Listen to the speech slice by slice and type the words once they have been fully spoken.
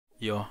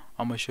Yo,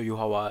 I'm gonna show you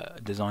how I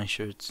design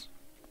shirts.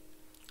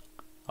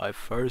 I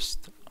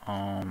first,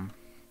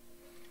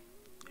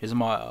 here's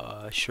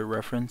my shirt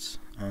reference,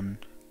 and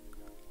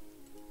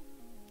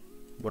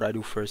what I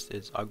do first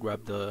is I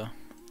grab the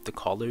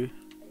collar,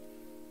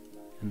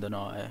 and then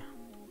I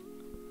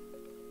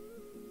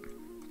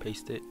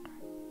paste it.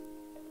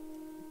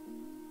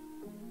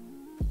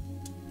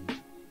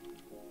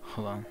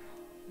 Hold on.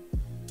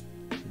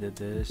 Did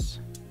this.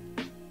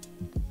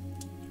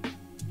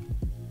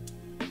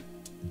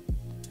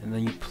 And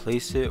then you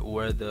place it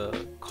where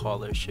the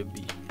collar should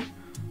be,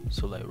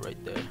 so like right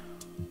there,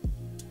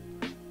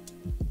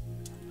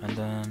 and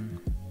then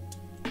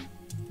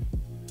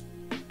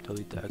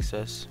delete the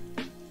excess.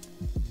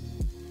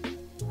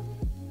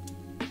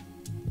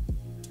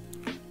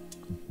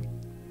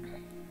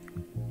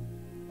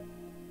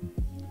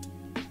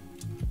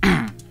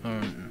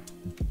 And,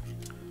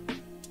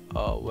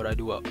 what I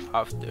do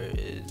after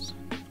is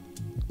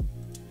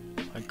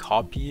I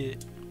copy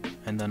it,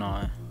 and then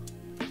I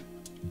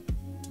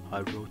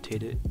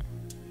rotate it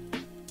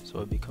so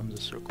it becomes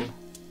a circle.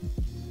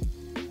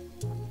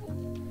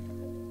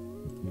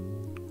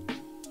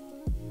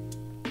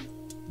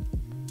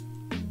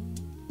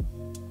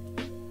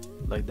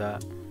 Like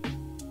that.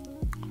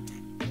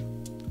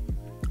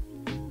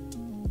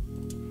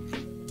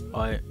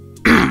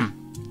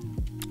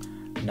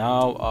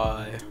 Now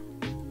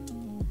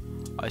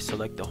I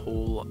select the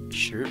whole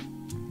shirt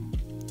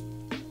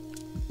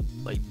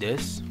like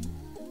this,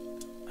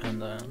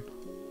 and then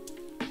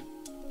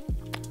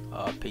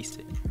paste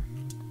it.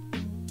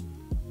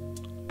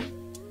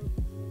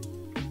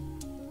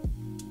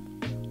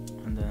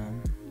 And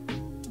then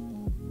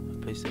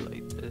paste it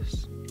like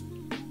this,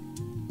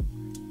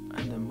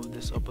 and then move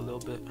this up a little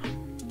bit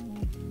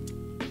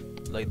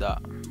like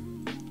that,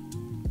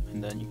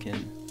 and then you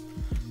can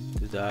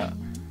do that.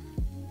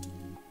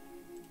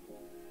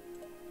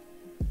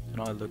 And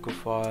I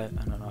liquefy, and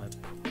then I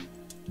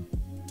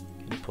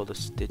can pull the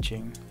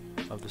stitching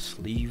of the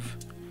sleeve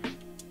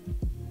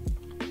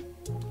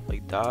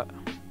like that.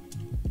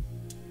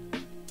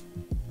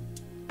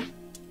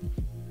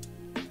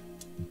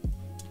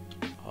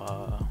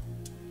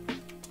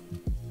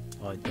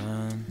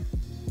 Done.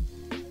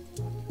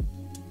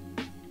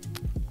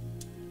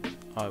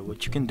 Alright,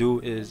 what you can do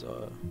is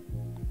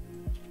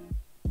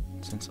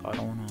since I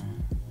don't wanna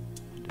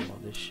do all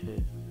this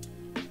shit,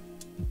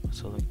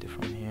 select it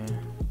from here,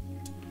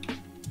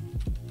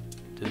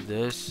 do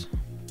this,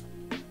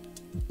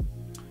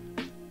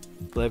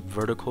 flip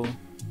vertical,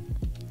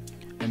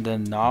 and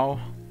then now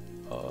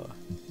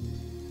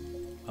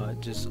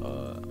just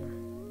like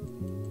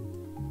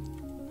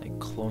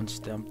clone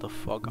stamp the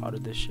fuck out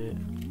of this shit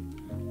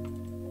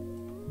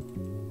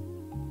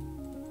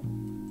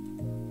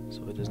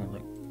so it doesn't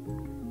look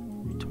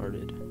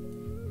retarded.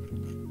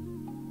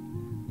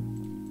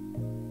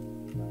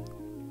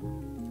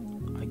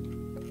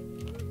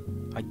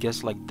 I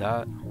guess like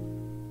that,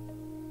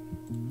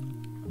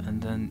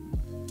 and then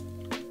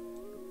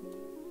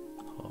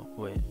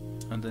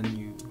and then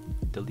you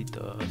delete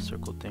the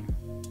circle thing.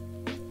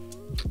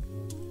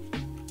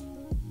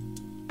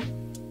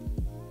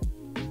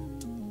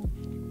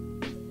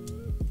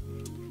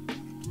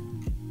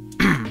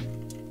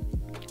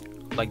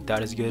 Like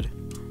that is good.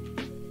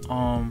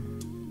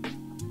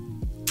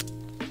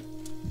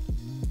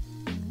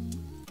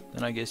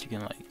 Then I guess you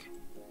can like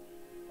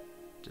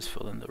just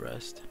fill in the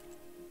rest.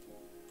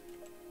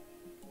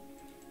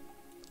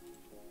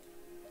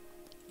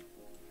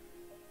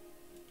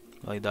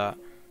 Like that.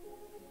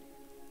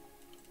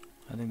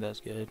 I think that's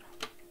good.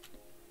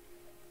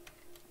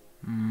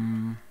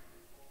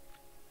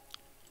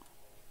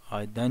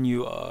 Then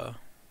you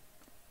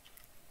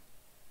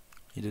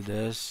do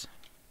this.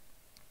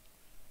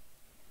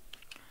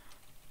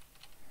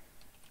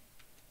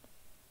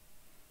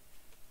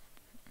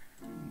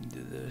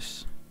 Do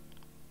this.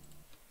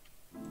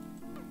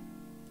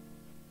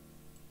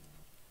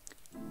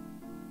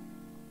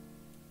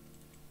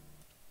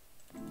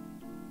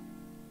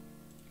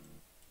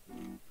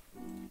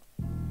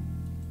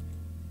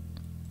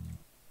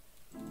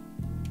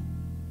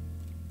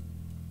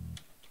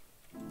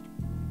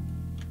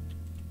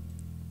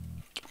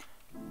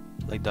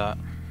 Like that.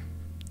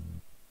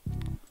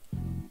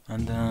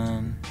 And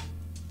then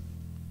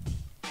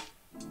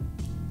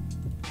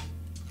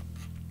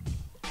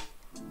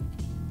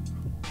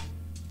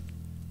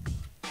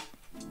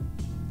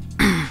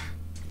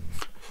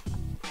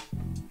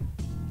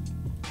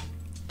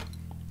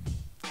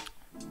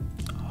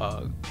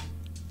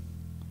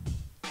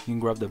you can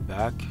grab the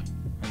back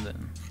and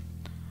then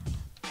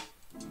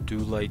do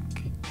like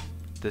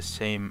the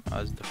same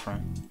as the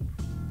front.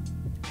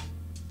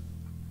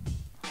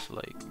 So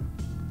like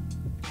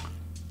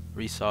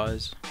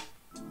resize.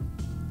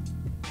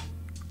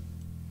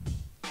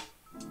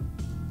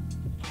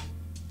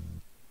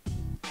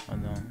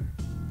 And then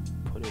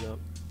put it up.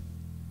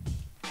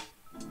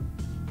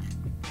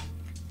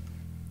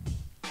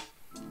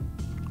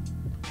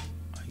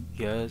 I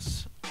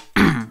guess.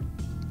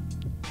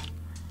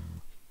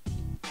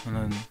 And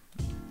then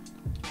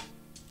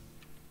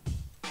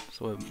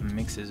so it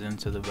mixes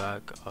into the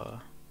back.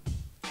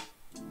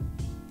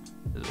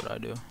 This is what I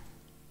do.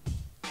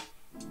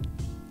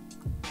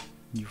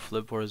 You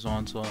flip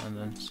horizontal and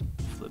then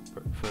flip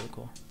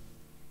vertical,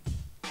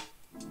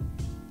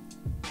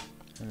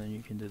 and then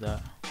you can do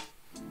that.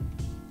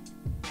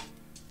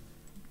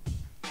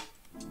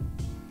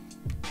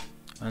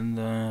 And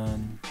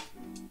then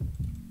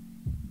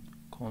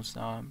clone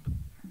stamp.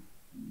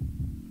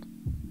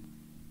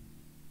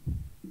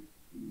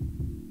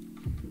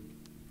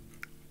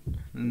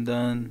 And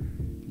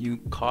then you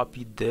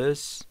copy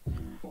this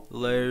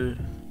layer,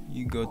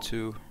 you go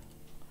to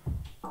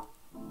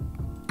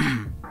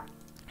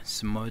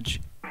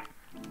smudge,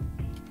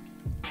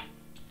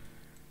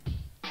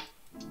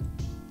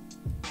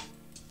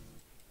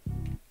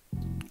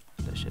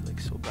 that shit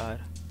looks so bad,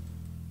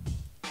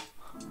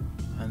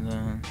 and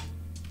then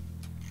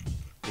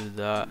do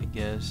that, I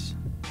guess.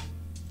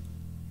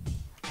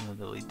 I'm gonna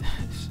delete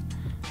this.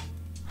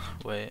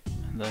 Wait,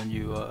 and then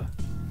you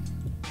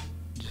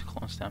just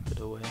clone stamp it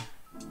away.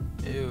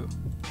 Ew.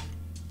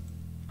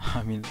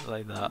 I mean,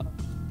 like that,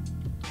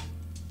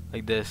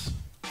 like this.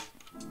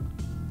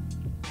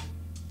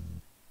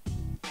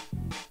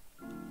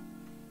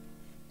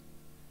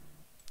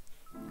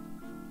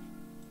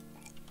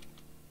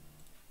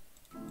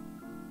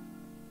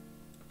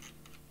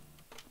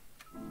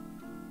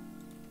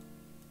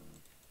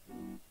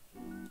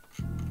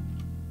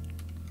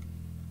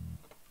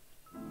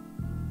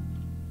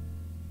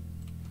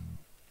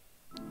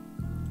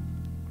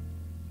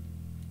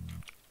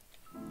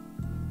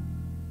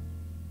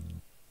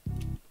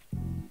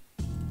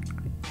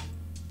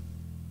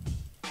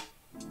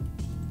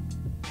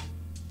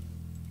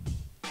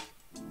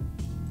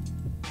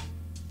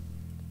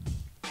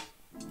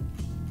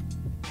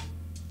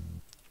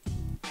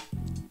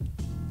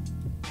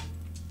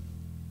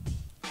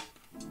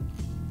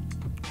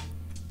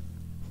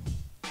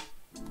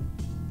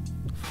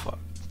 Fuck.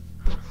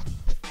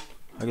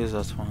 I guess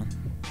that's fine.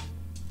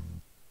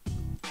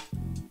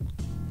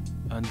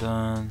 And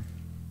then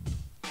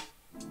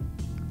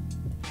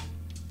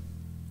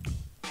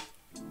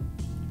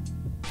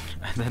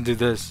do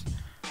this.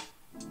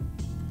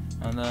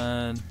 And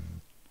then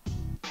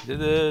do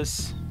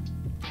this.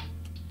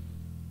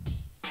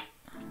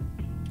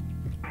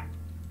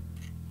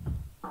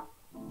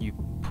 You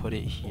put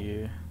it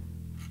here,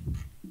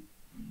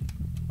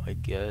 I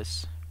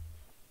guess.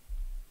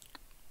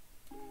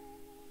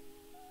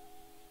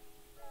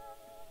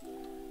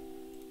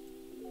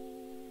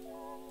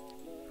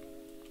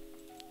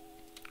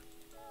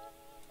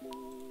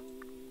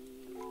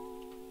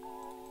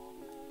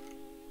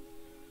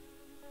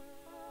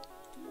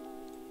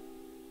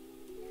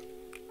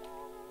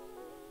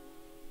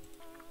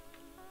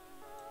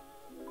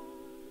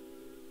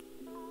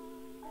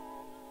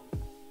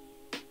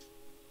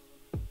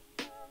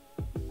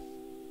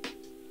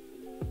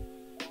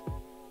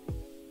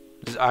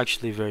 It's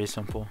actually very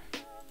simple.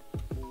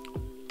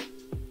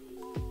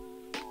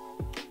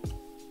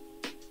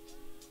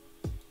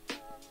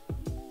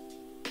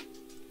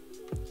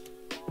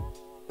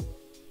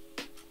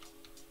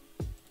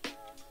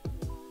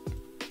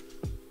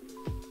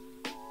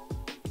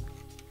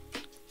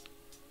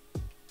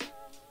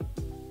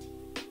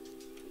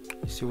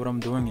 You see, what I'm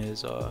doing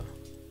is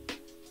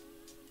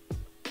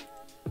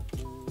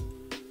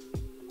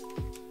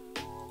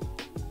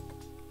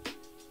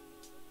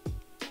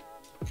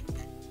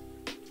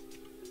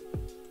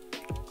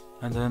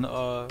and then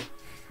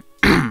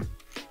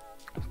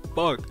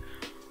fuck,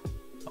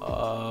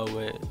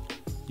 wait,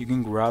 you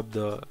can grab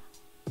the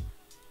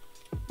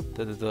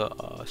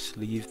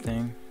sleeve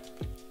thing,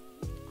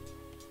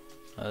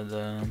 and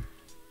then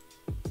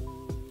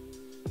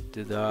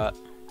do that.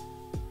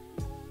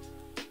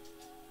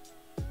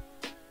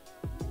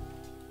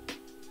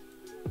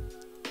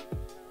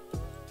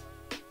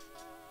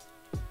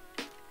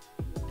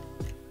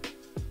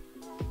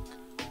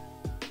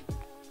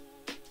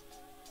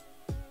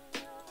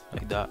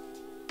 Like that.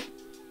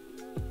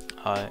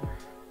 Alright.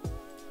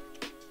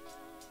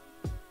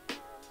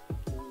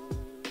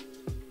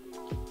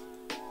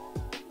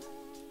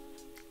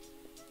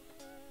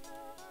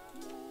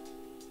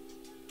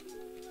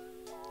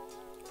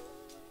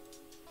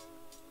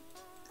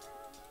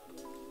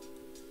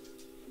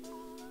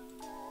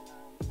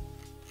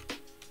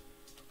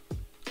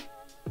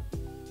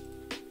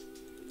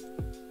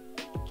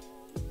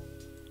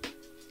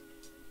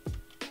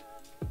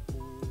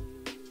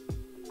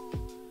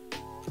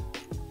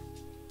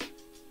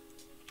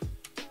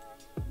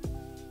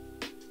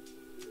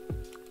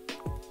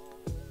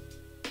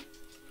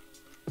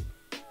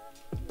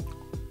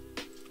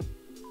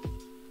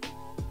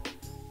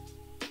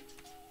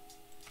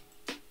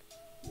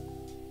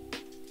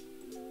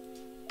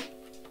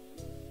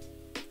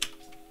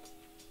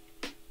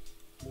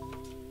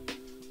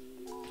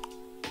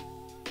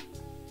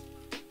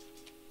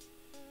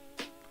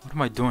 What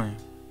am I doing?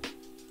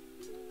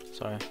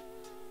 Sorry.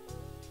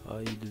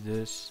 You do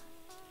this.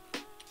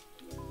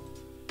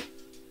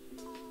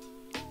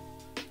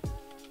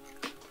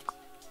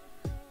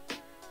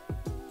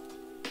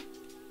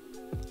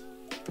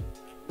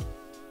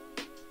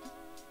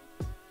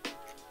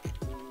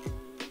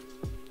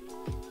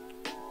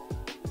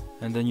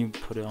 and then you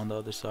put it on the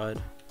other side.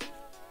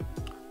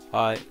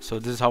 Alright, so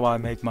this is how I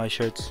make my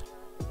shirts.